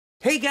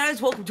Hey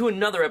guys, welcome to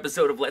another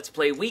episode of Let's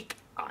Play Week.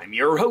 I'm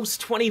your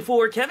host,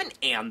 24 Kevin,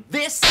 and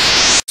this...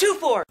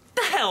 24!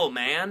 The hell,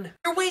 man?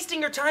 You're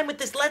wasting your time with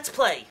this Let's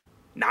Play.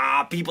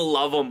 Nah, people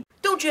love them.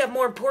 Don't you have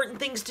more important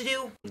things to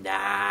do?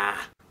 Nah.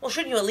 Well,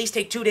 shouldn't you at least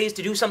take 2 days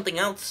to do something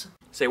else?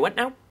 Say what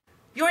now?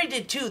 You already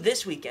did 2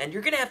 this weekend,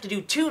 you're gonna have to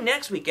do 2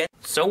 next weekend.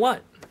 So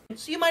what?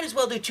 So you might as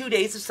well do 2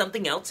 days of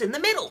something else in the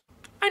middle.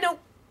 I know.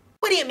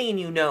 What do you mean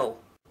you know?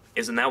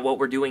 Isn't that what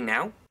we're doing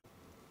now?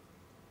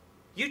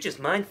 You just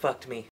mind-fucked me.